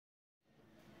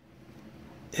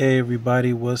Hey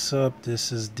everybody, what's up?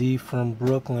 This is D from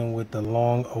Brooklyn with the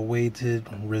long-awaited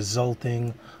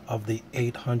resulting of the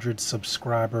 800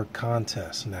 subscriber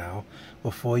contest. Now,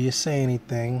 before you say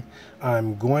anything,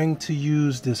 I'm going to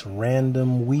use this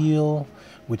random wheel,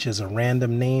 which is a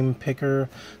random name picker,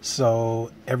 so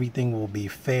everything will be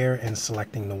fair in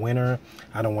selecting the winner.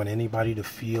 I don't want anybody to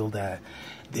feel that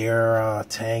their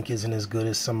tank isn't as good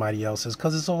as somebody else's,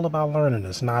 because it's all about learning.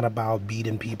 It's not about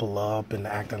beating people up and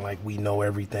acting like we know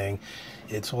everything.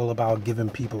 It's all about giving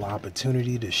people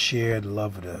opportunity to share the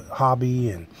love of the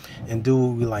hobby and do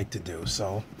what we like to do.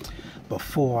 So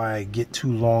before I get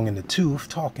too long in the tooth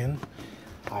talking,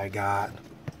 I got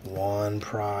one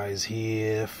prize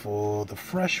here for the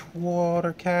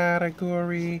freshwater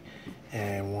category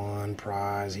and one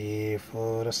prize here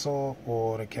for the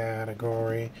saltwater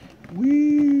category.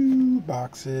 Woo!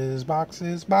 Boxes,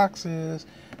 boxes, boxes.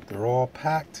 They're all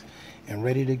packed and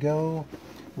ready to go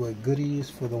with goodies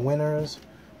for the winners.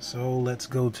 So let's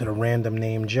go to the random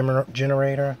name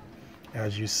generator.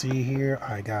 As you see here,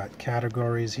 I got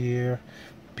categories here,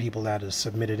 people that have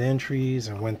submitted entries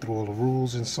and went through all the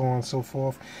rules and so on and so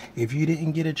forth. If you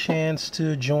didn't get a chance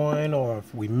to join, or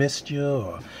if we missed you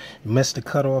or missed the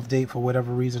cutoff date for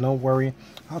whatever reason, don't worry.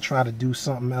 I'll try to do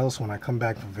something else when I come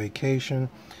back from vacation,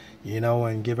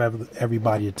 and give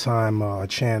everybody a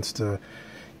chance to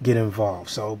get involved.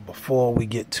 So before we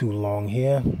get too long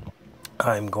here,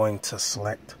 I'm going to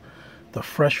select the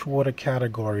freshwater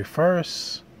category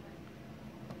first.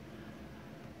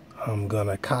 I'm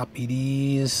gonna copy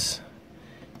these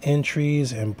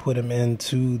entries and put them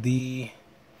into the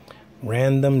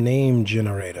random name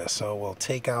generator. So we'll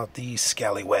take out these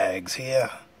scallywags here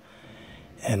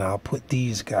and I'll put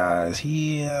these guys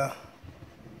here,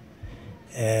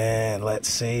 and let's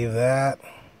save that.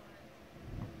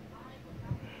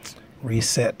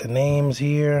 Reset the names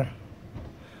here.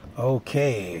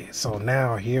 Okay, so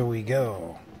now here we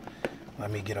go.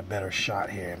 Let me get a better shot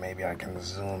here. Maybe I can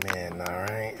zoom in. All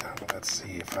right. Let's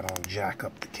see if I don't jack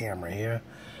up the camera here.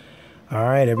 All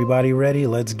right, everybody ready?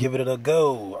 Let's give it a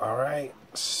go. All right.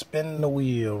 Spin the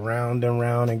wheel. Round and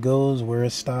round it goes. Where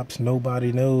it stops,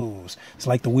 nobody knows. It's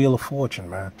like the Wheel of Fortune,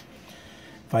 man.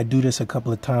 If I do this a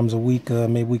couple of times a week,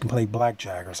 maybe we can play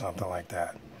blackjack or something like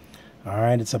that. All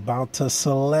right. It's about to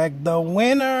select the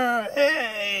winner.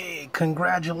 Hey!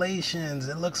 Congratulations.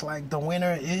 It looks like the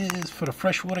winner is, for the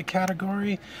freshwater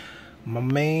category, my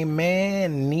main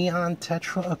man, Neon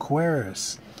Tetra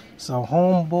Aquarius. So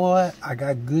homeboy, I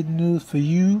got good news for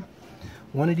you.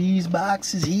 One of these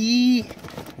boxes here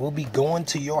will be going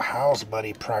to your house,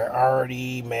 buddy.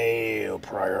 Priority mail,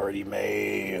 priority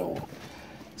mail.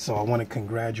 So I want to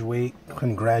congratulate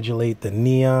the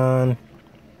Neon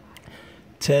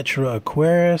Tetra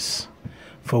Aquarius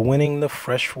for winning the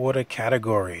freshwater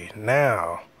category.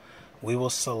 Now, we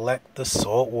will select the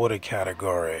saltwater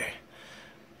category.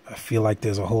 I feel like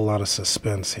there's a whole lot of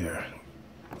suspense here.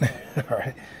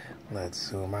 Alright, let's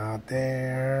zoom out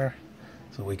there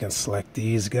so we can select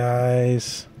these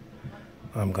guys.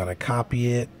 I'm gonna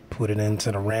copy it, put it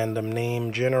into the random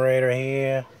name generator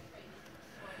here.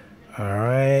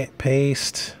 Alright,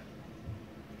 paste.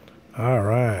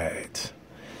 Alright.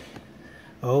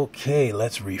 Okay,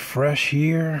 let's refresh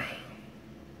here.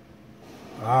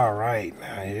 All right,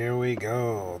 now here we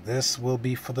go. This will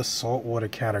be for the saltwater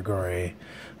category.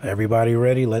 Everybody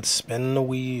ready? Let's spin the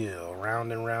wheel.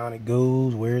 Round and round it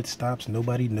goes. Where it stops,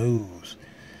 nobody knows.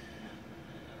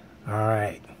 All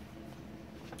right.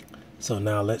 So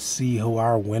now let's see who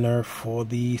our winner for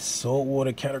the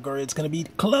saltwater category. It's going to be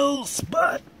close,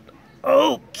 but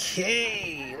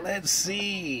okay. Let's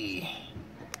see.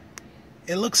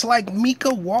 It looks like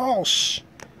Mika Walsh.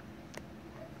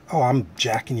 Oh, I'm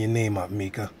jacking your name up,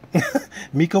 Mika.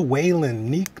 Mika Whalen.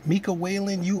 Mika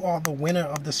Whalen, you are the winner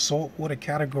of the saltwater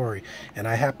category. And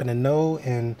I happen to know,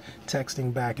 in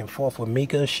texting back and forth with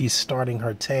Mika, she's starting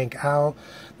her tank out.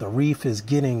 The reef is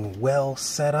getting well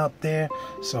set up there.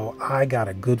 So I got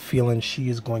a good feeling she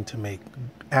is going to make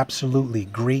absolutely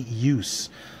great use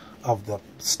of the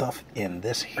stuff in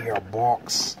this here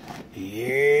box.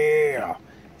 Yeah.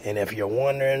 And if you're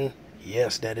wondering,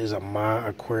 yes, that is a My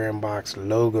Aquarium Box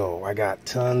logo. I got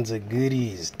tons of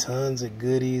goodies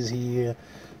here.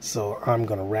 So I'm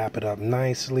going to wrap it up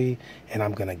nicely, and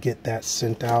I'm going to get that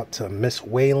sent out to Miss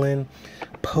Whalen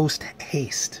post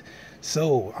haste.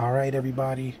 So, all right,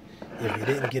 everybody, if you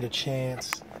didn't get a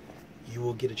chance, you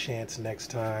will get a chance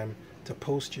next time to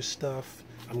post your stuff.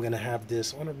 I'm going to have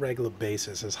this on a regular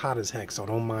basis. It's hot as heck, so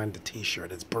don't mind the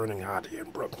t-shirt. It's burning hot here in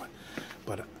Brooklyn.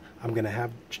 But I'm going to have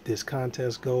this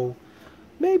contest go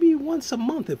maybe once a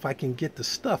month if I can get the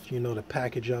stuff, you know, to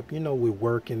package up. You know, we're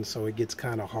working, so it gets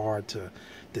kind of hard to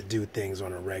do things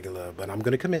on a regular. But I'm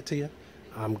going to commit to you.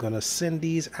 I'm going to send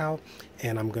these out,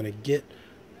 and I'm going to get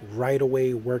right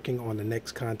away working on the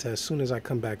next contest as soon as I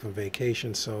come back from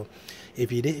vacation. So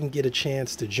if you didn't get a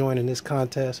chance to join in this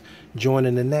contest, join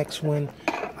in the next one.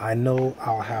 I know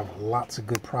I'll have lots of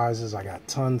good prizes. I got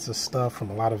tons of stuff from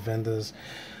a lot of vendors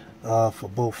for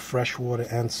both freshwater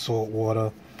and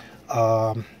saltwater.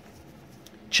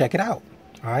 Check it out.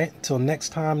 All right, until next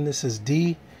time, this is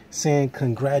D saying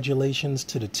congratulations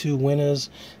to the two winners,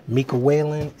 Mika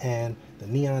Whalen and the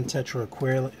Neon Tetra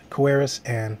Aquarius,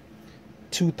 and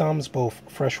 2 thumbs, both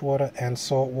freshwater and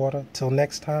saltwater. Till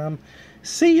next time,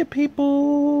 see you,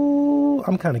 people.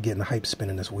 I'm kind of getting the hype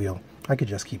spinning this wheel. I could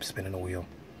just keep spinning the wheel.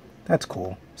 That's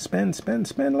cool. Spin, spin,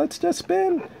 spin. Let's just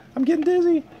spin. I'm getting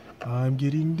dizzy. I'm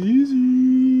getting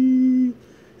dizzy.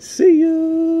 See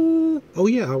ya. Oh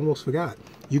yeah, I almost forgot.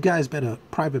 You guys better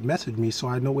private message me so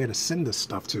I know where to send this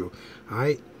stuff to. All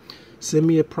right? Send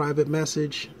me a private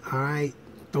message. All right?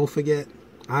 Don't forget.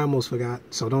 I almost forgot,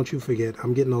 so don't you forget.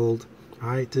 I'm getting old. All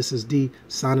right? This is D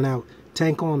signing out.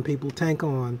 Tank on, people. Tank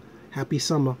on. Happy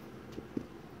summer.